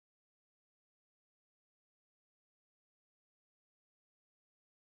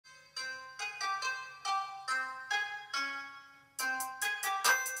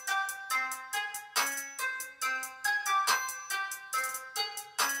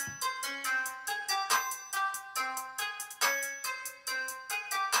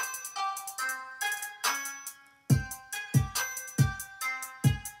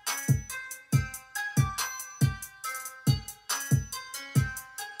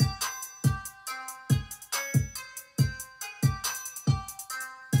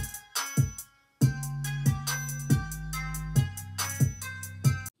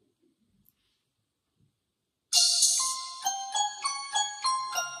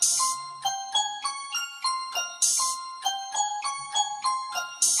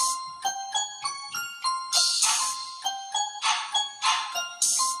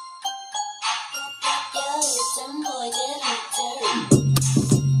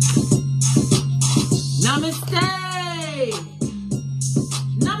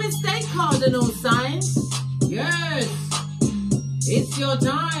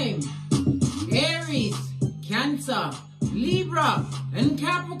and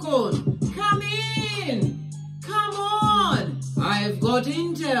Capricorn. Come in. Come on. I've got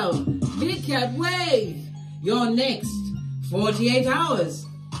intel. Big Cat Wave. Your next 48 hours.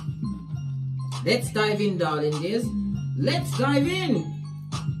 Let's dive in, darling dears. Let's dive in.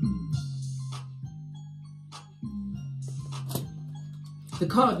 The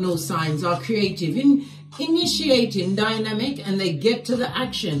cardinal signs are creative, initiating, dynamic, and they get to the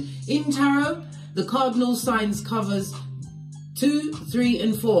action. In tarot, the cardinal signs covers 2, 3,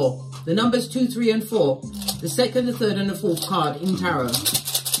 and 4. The numbers 2, 3, and 4. The second, the third, and the fourth card in tarot.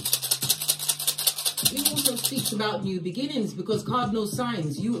 It also speaks about new beginnings because cardinal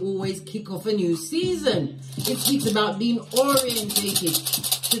signs, you always kick off a new season. It speaks about being orientated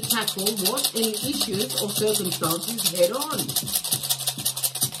to tackle what any issues or circumstances head on.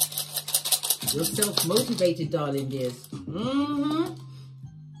 You're self-motivated, darling dears.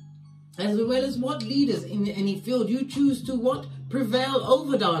 As well as what leaders in any field you choose to what prevail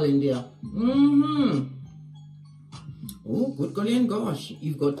over, darling dear. Oh, good golly and gosh.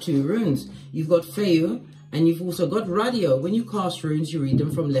 You've got 2 runes. You've got Feu and you've also got Radio. When you cast runes, you read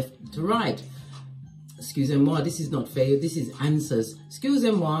them from left to right. Excusez-moi, this is not Feu, this is Answers.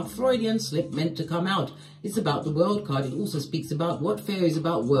 Excusez-moi, Freudian slip meant to come out. It's about the World card. It also speaks about what Feu is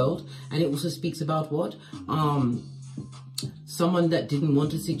about world, and it also speaks about what? Someone that didn't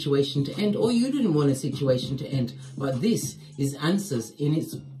want a situation to end, or you didn't want a situation to end. But this is Answers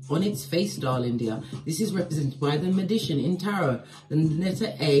on its face, darling dear. This is represented by the Magician in tarot, the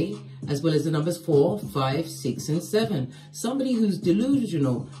letter A, as well as the numbers 4, 5, 6, and 7. Somebody who's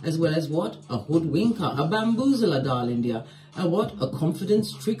delusional, as well as what? A hoodwinker, a bamboozler, darling dear. And what? A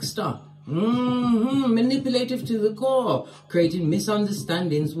confidence trickster. Manipulative to the core, creating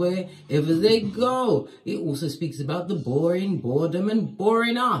misunderstandings wherever they go. It also speaks about the boredom and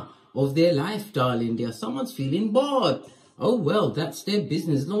boringness of their life, darling dear. Someone's feeling bored. Oh, well, that's their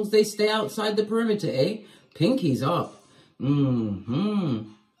business, as long as they stay outside the perimeter, eh? Pinkies up.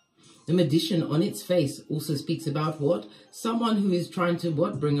 The Magician on its face also speaks about what? Someone who is trying to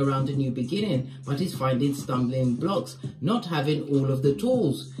what? Bring around a new beginning, but is finding stumbling blocks, not having all of the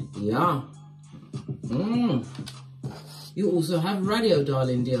tools. Yeah. You also have Radio,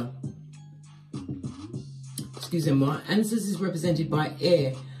 darling dear. Excusez-moi. Answers is represented by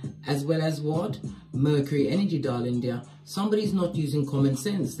air, as well as what? Mercury energy, darling dear. Somebody's not using common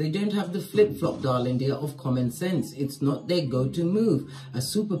sense. They don't have the flip-flop, darling dear, of common sense. It's not their go-to move. A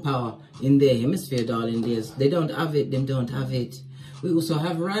superpower in their hemisphere, darling dears. They don't have it. They don't have it. We also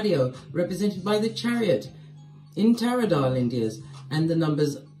have Radio, represented by the Chariot in tarot, darling dears. And the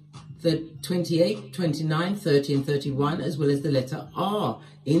numbers 28, 29, 30, and 31, as well as the letter R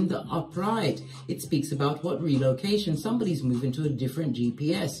in the upright. It speaks about what? Relocation. Somebody's moving to a different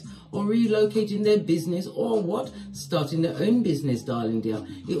GPS, or relocating their business, or what? Starting their own business, darling dear.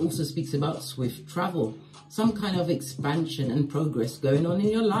 It also speaks about swift travel, some kind of expansion and progress going on in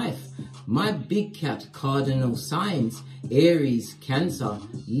your life. My big cat cardinal signs: Aries, Cancer,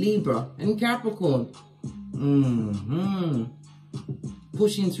 Libra, and Capricorn.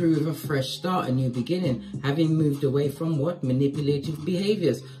 Pushing through with a fresh start, a new beginning, having moved away from what? Manipulative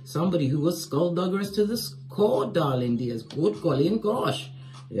behaviors. Somebody who was skullduggerous to the core, darling dears. Good golly and gosh.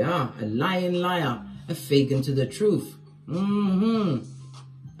 Yeah, a lying liar, a Fagin to the truth.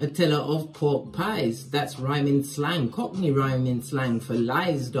 A teller of pork pies. That's rhyming slang, Cockney rhyming slang for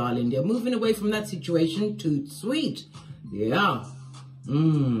lies, darling dear. Moving away from that situation, too sweet. Yeah.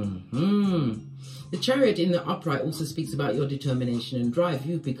 The Chariot in the upright also speaks about your determination and drive.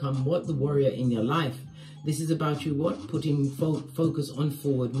 You've become what? The warrior in your life. This is about you what? Putting focus on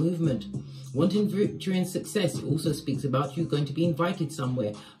forward movement. Wanting victory and success. It also speaks about you going to be invited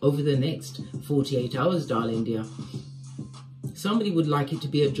somewhere over the next 48 hours, darling dear. Somebody would like it to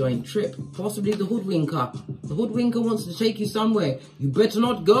be a joint trip. Possibly the hoodwinker. The hoodwinker wants to take you somewhere. You better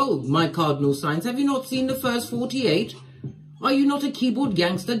not go, my cardinal signs. Have you not seen the first 48? Are you not a keyboard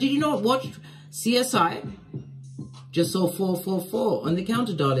gangster? Did you not watch CSI? Just saw 444 on the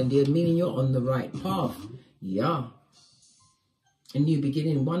counter, darling dear, meaning you're on the right path. Yeah. A new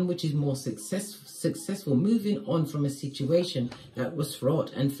beginning, one which is more successful, moving on from a situation that was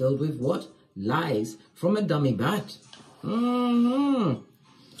fraught and filled with what? Lies from a dummy bat.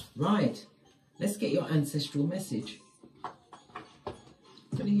 Right. Let's get your ancestral message.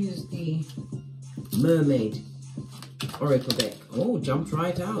 I'm going to use the Mermaid Oracle deck. Oh, jumped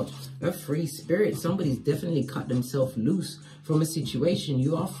right out. A free spirit. Somebody's definitely cut themselves loose from a situation.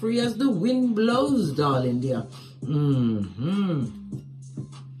 You are free as the wind blows, darling dear.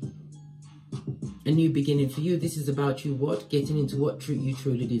 A new beginning for you. This is about you what? Getting into what you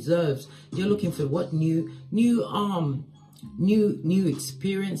truly deserves. You're looking for what? New new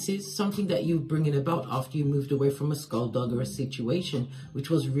experiences, something that you're bringing about after you moved away from a skulldugger situation, which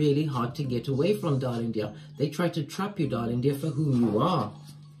was really hard to get away from, darling dear. They try to trap you, darling dear, for whom you are.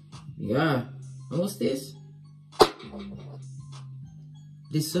 Yeah. And what's this?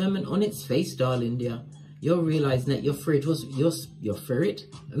 Discernment on its face, darling dear. You're realizing that your ferret was your ferret.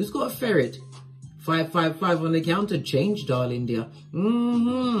 Who's got a ferret? 555 on the counter. Change, darling dear.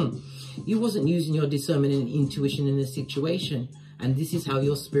 You wasn't using your discernment and intuition in a situation, and this is how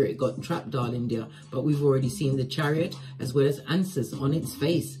your spirit got trapped, darling dear. But we've already seen the Chariot as well as answers on its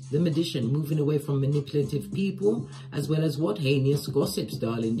face. The Magician, moving away from manipulative people as well as what? Heinous gossips,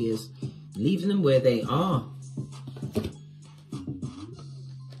 darling dears. Leaving them where they are.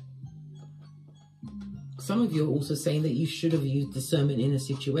 Some of you are also saying that you should have used discernment in a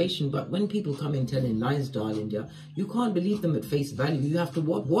situation, but when people come in telling lies, darling dear, you can't believe them at face value. You have to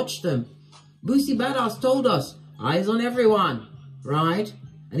what? Watch them. Boosie Badass told us, eyes on everyone, right?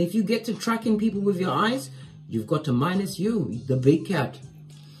 And if you get to tracking people with your eyes, you've got to minus you, the big cat.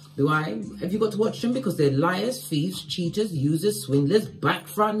 Have you got to watch them? Because they're liars, thieves, cheaters, users, swindlers, back,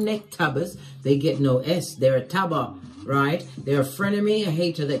 front, neck, tabbers. They get no S. They're a tabber. Right? They're a frenemy, a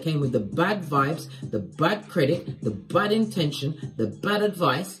hater that came with the bad vibes, the bad credit, the bad intention, the bad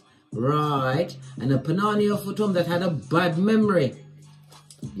advice, right? And a Panani of Futum that had a bad memory.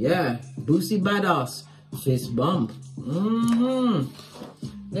 Yeah, Boosie Badass, fist bump.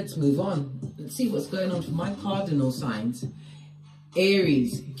 Let's move on. Let's see what's going on for my cardinal signs.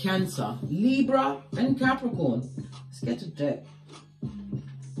 Aries, Cancer, Libra, and Capricorn. Let's get to deck.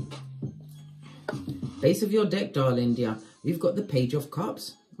 Base of your deck, darling dear, we've got the Page of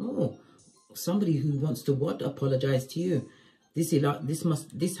Cups. Oh, somebody who wants to what? Apologize to you. This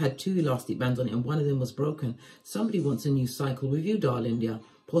had 2 elastic bands on it, and one of them was broken. Somebody wants a new cycle with you, darling dear.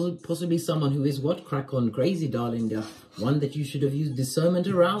 Possibly someone who is what? Crack on crazy, darling dear. One that you should have used discernment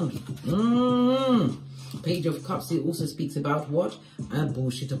around. Page of Cups, it also speaks about what? A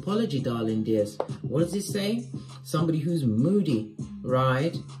bullshit apology, darling dears. What does this say? Somebody who's moody,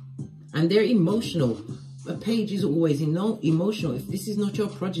 right? And they're emotional. A page is always emotional. If this is not your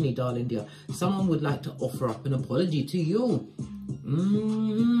progeny, darling dear, someone would like to offer up an apology to you.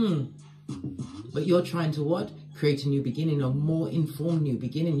 But you're trying to what? Create a new beginning, a more informed new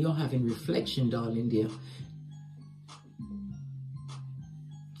beginning. You're having reflection, darling dear.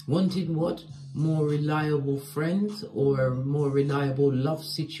 Wanted what? More reliable friends or a more reliable love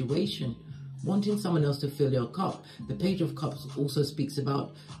situation. Wanting someone else to fill your cup. The Page of Cups also speaks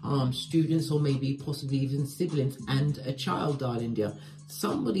about students or maybe possibly even siblings and a child, darling dear.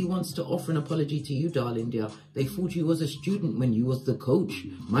 Somebody wants to offer an apology to you, darling dear. They thought you was a student when you was the coach.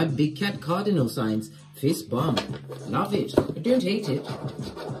 My big cat cardinal signs. Fist bump. Love it. I don't hate it.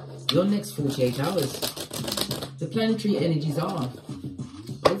 Your next 48 hours. The planetary energies are.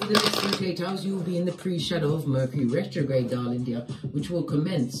 Over the next 48 hours, you will be in the pre-shadow of Mercury retrograde, darling dear, which will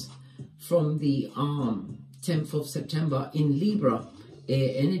commence from the 10th of September in Libra,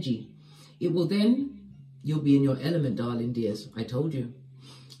 air energy. It will then, you'll be in your element, darling dears. I told you,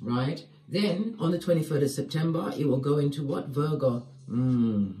 right? Then, on the 23rd of September, it will go into what? Virgo.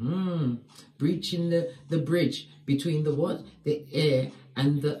 Breaching the bridge between the what? The air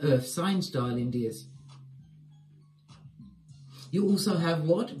and the earth signs, darling dears. You also have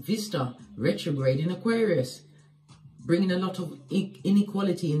what? Vista, retrograde in Aquarius. Bringing a lot of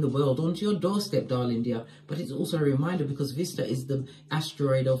inequality in the world onto your doorstep, darling dear. But it's also a reminder because Vista is the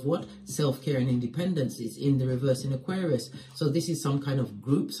asteroid of what? Self-care and independence. It's in the reverse in Aquarius. So this is some kind of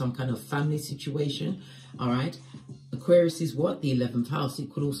group, some kind of family situation. All right. Aquarius is what? The 11th house.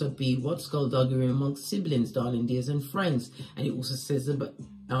 It could also be what? Skullduggery amongst siblings, darling dears, and friends. And it also says that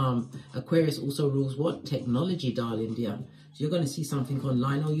Aquarius also rules what? Technology, darling dear. So you're going to see something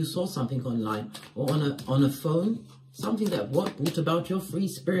online, or you saw something online, or on a phone. Something that what? Brought about your free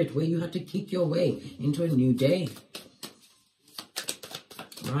spirit, where you had to kick your way into a new day.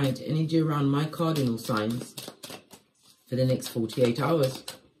 Right, energy around my cardinal signs for the next 48 hours.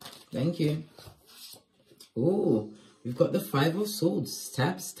 Thank you. Oh, we've got the 5 of Swords.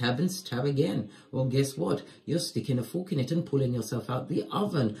 Stab, stab, and stab again. Well, guess what? You're sticking a fork in it and pulling yourself out the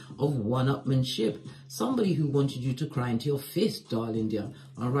oven of one-upmanship. Somebody who wanted you to cry into your fist, darling dear.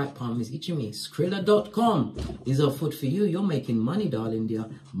 All right, Palm is itching me. Skrilla.com is afoot for you. You're making money, darling dear.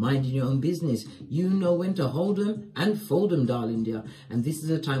 Minding your own business. You know when to hold them and fold them, darling dear. And this is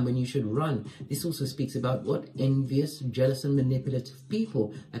a time when you should run. This also speaks about what? Envious, jealous, and manipulative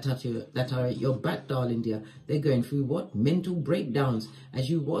people that are at your back, darling dear. They're going through what? Mental breakdowns as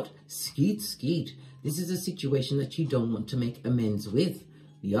you what? Skeet. This is a situation that you don't want to make amends with.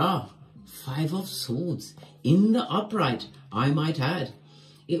 Yeah. 5 of Swords in the upright, I might add.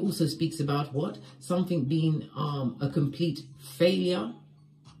 It also speaks about what? Something being a complete failure.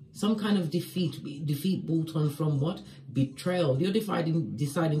 Some kind of defeat brought on from what? Betrayal. You're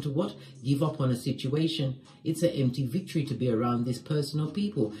deciding to what? Give up on a situation. It's an empty victory to be around this person or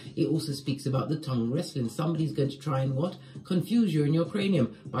people. It also speaks about the tongue wrestling. Somebody's going to try and what? Confuse you in your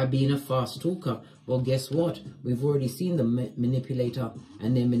cranium by being a fast talker. Well, guess what? We've already seen the manipulator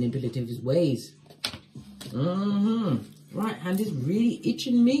and their manipulative ways. Right hand is really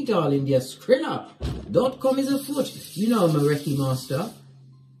itching me, darling dear. Skrilla.com is afoot. You know I'm a Reiki master.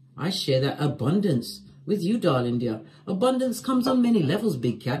 I share that abundance with you, darling dear. Abundance comes on many levels,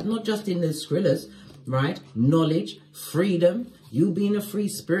 big cat, not just in the Skrillas, right? Knowledge, freedom, you being a free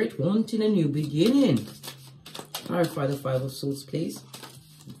spirit, wanting a new beginning. Clarify the 5 of Swords, please.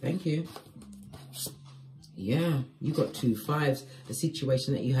 Thank you. Yeah, you got 2 5s, a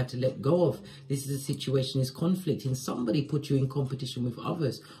situation that you had to let go of. This is a situation, is conflict, and somebody put you in competition with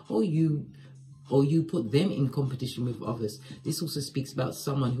others, or you put them in competition with others. This also speaks about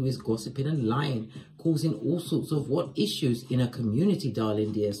someone who is gossiping and lying, causing all sorts of what issues in a community,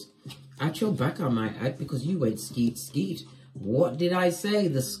 darling dears. At your back, I might add, because you went skeet. What did I say?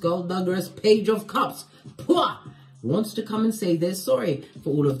 The skullduggerous Page of Cups. Pwah! Wants to come and say they're sorry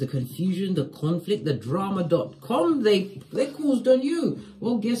for all of the confusion, the conflict, the drama.com they caused on you.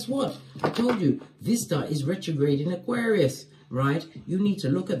 Well, guess what? I told you, Vista is retrograde in Aquarius, right? You need to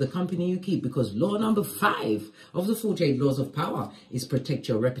look at the company you keep, because law number 5 of the 48 laws of power is protect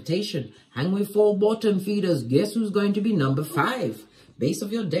your reputation. Hang with 4 bottom feeders. Guess who's going to be number 5? Base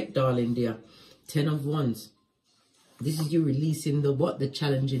of your deck, darling dear. 10 of Wands. This is you releasing the what? The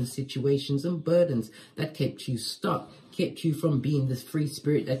challenging situations and burdens that kept you stuck, kept you from being the free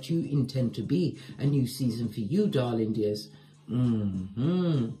spirit that you intend to be. A new season for you, darling dears.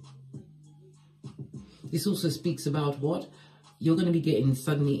 This also speaks about what? You're going to be getting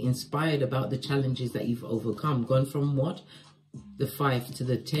suddenly inspired about the challenges that you've overcome. Gone from what? The 5 to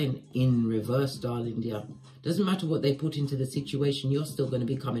the 10 in reverse, darling dear. Doesn't matter what they put into the situation, you're still going to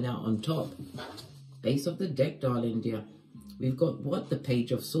be coming out on top. Base of the deck, darling dear. We've got what? The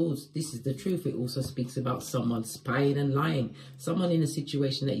Page of Swords. This is the truth. It also speaks about someone spying and lying. Someone in a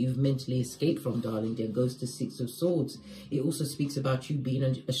situation that you've mentally escaped from, darling dear. Goes to 6 of Swords. It also speaks about you being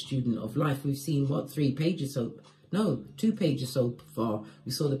a student of life. We've seen what? 3 pages so... No, 2 pages so far.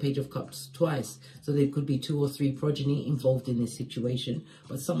 We saw the Page of Cups twice. So there could be 2 or 3 progeny involved in this situation.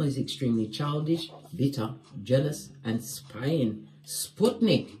 But someone is extremely childish, bitter, jealous, and spying.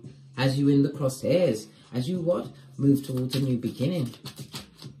 Sputnik has you in the crosshairs. As you what? Move towards a new beginning.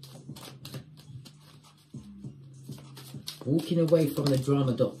 Walking away from the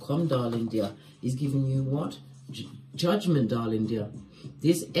drama.com, darling dear, is giving you what? Judgment, darling dear.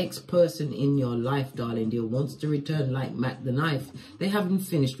 This ex-person in your life, darling dear, wants to return like Mac the Knife. They haven't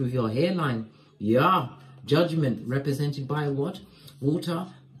finished with your hairline. Yeah. Judgment, represented by what? Water,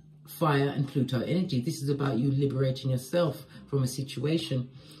 fire, and Pluto energy. This is about you liberating yourself from a situation.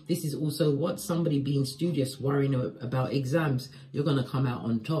 This is also what? Somebody being studious, worrying about exams. You're going to come out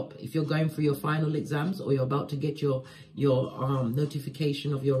on top. If you're going for your final exams, or you're about to get your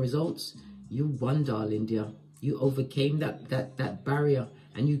notification of your results, you won, darling dear. You overcame that barrier,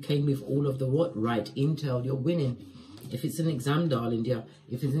 and you came with all of the what? Right intel. You're winning. If it's an exam, darling dear,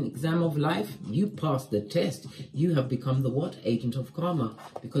 if it's an exam of life, you passed the test. You have become the what? Agent of karma,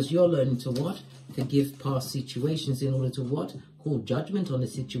 because you're learning to what? Forgive past situations in order to what? Call judgment on the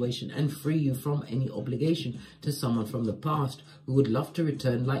situation and free you from any obligation to someone from the past who would love to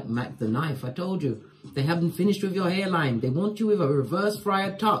return like Mac the Knife. I told you, they haven't finished with your hairline. They want you with a reverse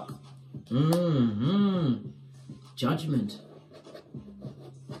friar tuck. Judgment.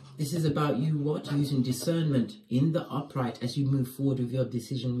 This is about you what? Using discernment in the upright as you move forward with your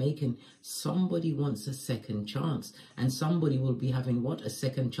decision making. Somebody wants a second chance, and somebody will be having what? A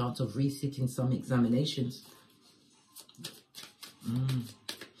second chance of resitting some examinations.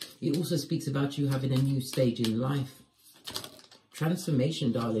 It also speaks about you having a new stage in life.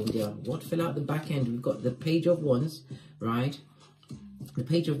 Transformation, darling dear. What fell out the back end? We've got the Page of Wands, right? The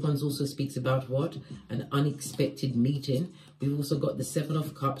Page of Wands also speaks about what? An unexpected meeting. We've also got the 7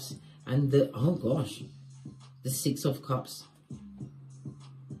 of Cups and the, oh gosh, the 6 of Cups.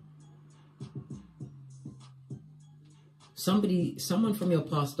 Someone from your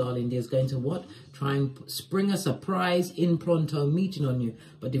past, darling dear, is going to what? Try and spring a surprise in pronto meeting on you.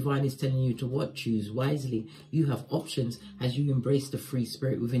 But Divine is telling you to what? Choose wisely. You have options as you embrace the free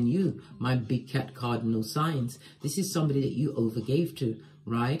spirit within you. My big cat Cardinal signs. This is somebody that you overgave to,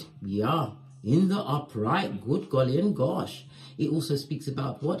 right? Yeah. in the upright. Good golly and gosh. It also speaks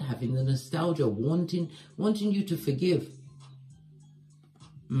about what? Having the nostalgia, wanting you to forgive.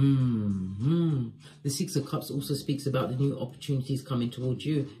 The Six of Cups also speaks about the new opportunities coming towards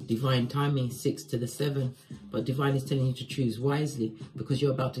you. Divine timing, 6 to the 7. But Divine is telling you to choose wisely, because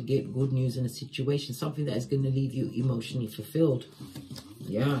you're about to get good news in a situation, something that is going to leave you emotionally fulfilled.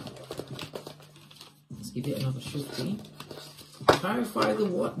 Yeah. Let's give it another shifty. Clarify the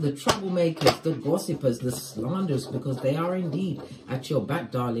what? The troublemakers, the gossipers, the slanderers, because they are indeed at your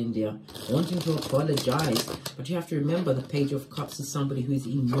back, darling dear, wanting to apologize. But you have to remember, the Page of Cups is somebody who is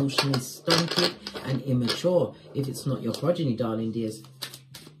emotionally stunted and immature, if it's not your progeny, darling dears.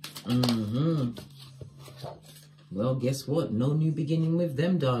 Well, guess what? No new beginning with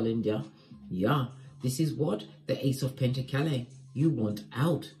them, darling dear. Yeah, this is what? The Ace of Pentacles. You want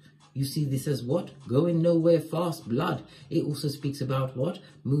out. You see this as what? Going nowhere fast, blood. It also speaks about what?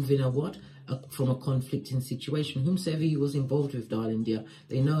 Moving a what? From a conflicting situation. Whomsoever you was involved with, darling dear,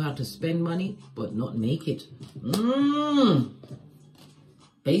 they know how to spend money, but not make it.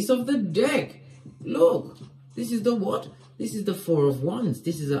 Base of the deck. Look, this is the what? This is the Four of Wands.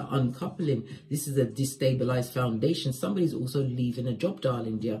 This is an uncoupling. This is a destabilized foundation. Somebody's also leaving a job,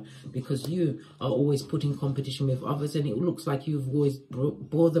 darling dear, because you are always put in competition with others, and it looks like you've always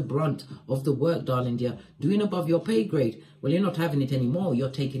bore the brunt of the work, darling dear, doing above your pay grade. Well, you're not having it anymore.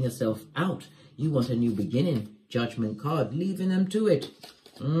 You're taking yourself out. You want a new beginning. Judgment card, leaving them to it.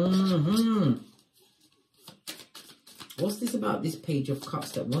 What's this about this Page of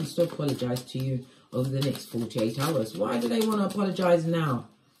Cups that wants to apologize to you over the next 48 hours? Why do they want to apologize now?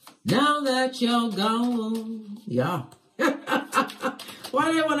 Now that you're gone. Yeah. Why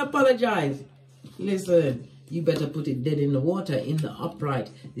do they want to apologize? Listen, you better put it dead in the water, in the upright.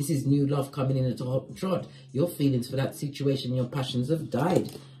 This is new love coming in at a hot trot. Your feelings for that situation, your passions have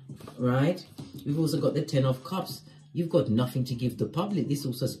died. Right? We've also got the 10 of Cups. You've got nothing to give the public. This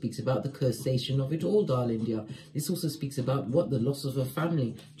also speaks about the cursation of it all, darling dear. This also speaks about what? The loss of a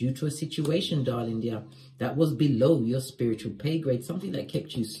family due to a situation, darling dear, that was below your spiritual pay grade. Something that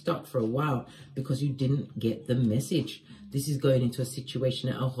kept you stuck for a while because you didn't get the message. This is going into a situation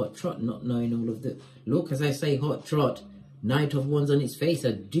at a hot trot, not knowing all of the... Look, as I say, hot trot. Knight of Wands on its face.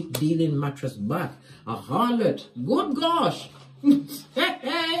 A dick dealing mattress back. A harlot. Good gosh.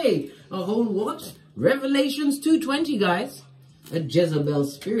 Hey. A whole what? Revelations 2:20, guys. A Jezebel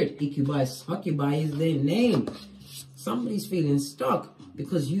spirit. Icubi, Succubi is their name. Somebody's feeling stuck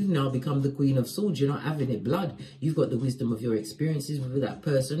because you've now become the Queen of Swords. You're not having it, blood. You've got the wisdom of your experiences with that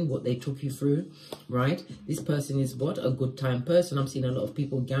person, what they took you through, right? This person is what? A good time person. I'm seeing a lot of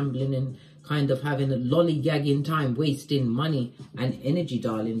people gambling and kind of having a lollygagging time, wasting money and energy,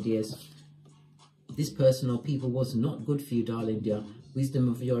 darling dears. This person or people was not good for you, darling dear. Wisdom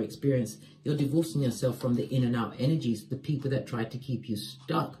of your experience. You're divorcing yourself from the in and out energies, the people that tried to keep you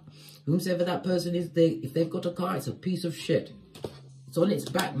stuck. Whomsoever that person is, if they've got a car, it's a piece of shit. It's on its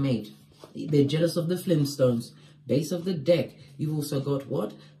back, mate. They're jealous of the Flintstones. Base of the deck. You've also got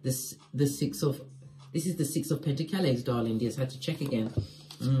what? This is the Six of Pentacles, darling dears. Had to check again.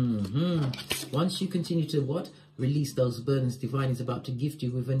 Once you continue to what? Release those burdens, Divine is about to gift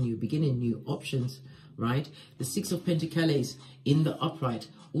you with a new beginning, new options, right? The Six of Pentacles in the upright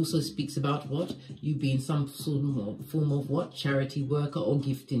also speaks about what? You being some form of what? Charity worker or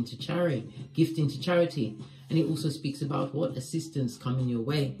gifting to charity. And it also speaks about what? Assistance coming your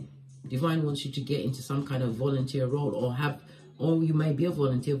way. Divine wants you to get into some kind of volunteer role or you may be a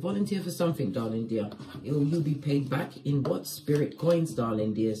volunteer. Volunteer for something, darling dear. You'll be paid back in what? Spirit coins,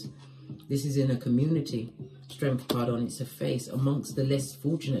 darling dears. This is in a community. Strength card on its face amongst the less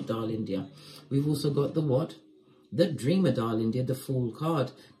fortunate, darling dear. We've also got the what? The dreamer, darling dear, the Fool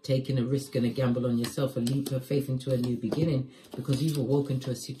card. Taking a risk and a gamble on yourself, a leap of faith into a new beginning because you've awoken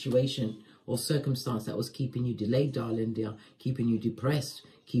to a situation or circumstance that was keeping you delayed, darling dear, keeping you depressed,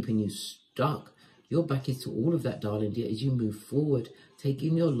 keeping you stuck. Your back is to all of that, darling dear, as you move forward,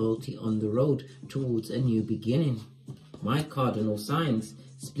 taking your loyalty on the road towards a new beginning. My cardinal signs,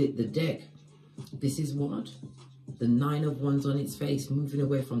 split the deck. This is what? The Nine of Wands on its face, moving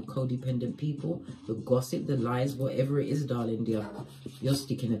away from codependent people, the gossip, the lies, whatever it is, darling dear. You're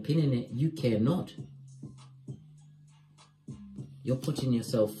sticking a pin in it. You care not. You're putting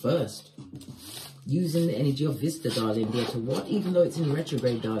yourself first. Using the energy of Vista, darling dear, to what? Even though it's in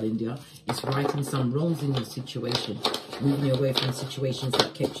retrograde, darling dear, it's righting some wrongs in your situation. Moving you away from situations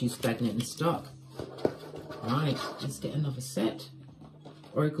that kept you stagnant and stuck. Right, let's get another set.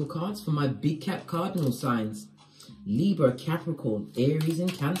 Oracle cards for my big cat cardinal signs. Libra, Capricorn, Aries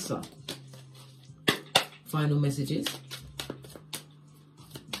and Cancer. Final messages.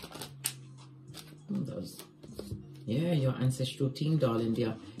 Those. Yeah, your ancestral team, darling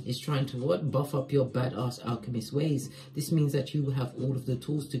dear, is trying to what? Buff up your badass alchemist ways. This means that you have all of the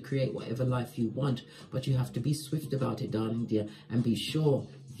tools to create whatever life you want, but you have to be swift about it, darling dear, and be sure.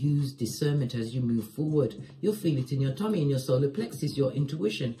 Use discernment as you move forward. You'll feel it in your tummy, in your solar plexus, your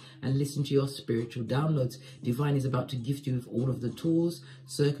intuition, and listen to your spiritual downloads. Divine is about to gift you with all of the tools,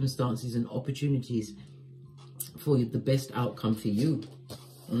 circumstances, and opportunities for the best outcome for you.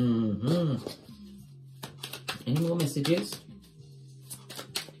 Any more messages?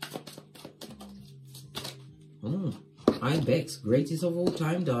 Ibex, greatest of all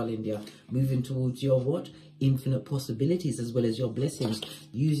time, darling dear. Moving towards your what? Infinite possibilities as well as your blessings.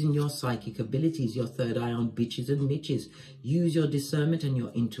 Using your psychic abilities, your third eye on bitches and mitches. Use your discernment and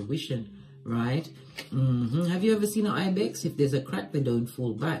your intuition, right? Have you ever seen an ibex? If there's a crack, they don't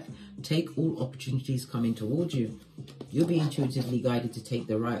fall back. Take all opportunities coming towards you. You'll be intuitively guided to take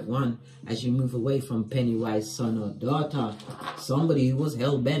the right one as you move away from Pennywise son or daughter. Somebody who was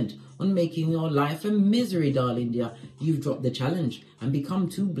hell-bent on making your life a misery, darling dear. You've dropped the challenge and become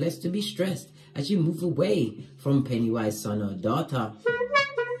too blessed to be stressed as you move away from Pennywise son or daughter.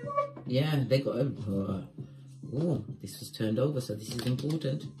 Yeah, they got a... oh, this was turned over, so this is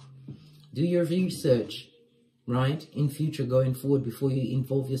important. Do your research, right, in future going forward before you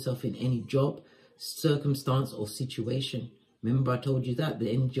involve yourself in any job, circumstance, or situation. Remember I told you that the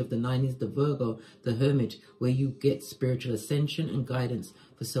energy of the 9 is the Virgo, the Hermit, where you get spiritual ascension and guidance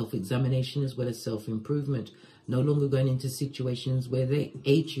for self-examination as well as self-improvement. No longer going into situations where they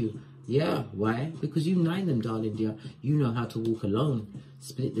hate you. Yeah, why? Because you 9 them, darling dear. You know how to walk alone.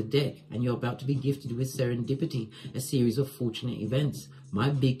 Split the deck, and you're about to be gifted with serendipity, a series of fortunate events. My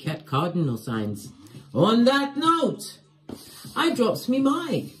big cat Cardinal signs. On that note, I drops me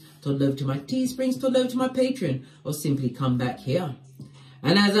mic. Toddle over to my Teesprings, toddle over to my Patreon, or simply come back here.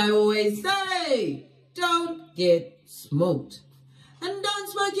 And as I always say, don't get smoked. And don't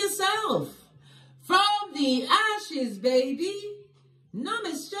smoke yourself. From the ashes, baby.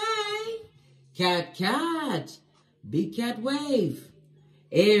 Namaste. Cat, cat. Big cat wave.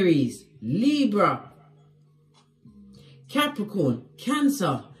 Aries, Libra, Capricorn,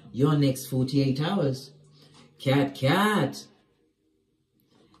 Cancer, your next 48 hours. Cat, cat.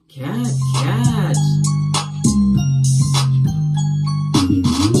 Cat, cat.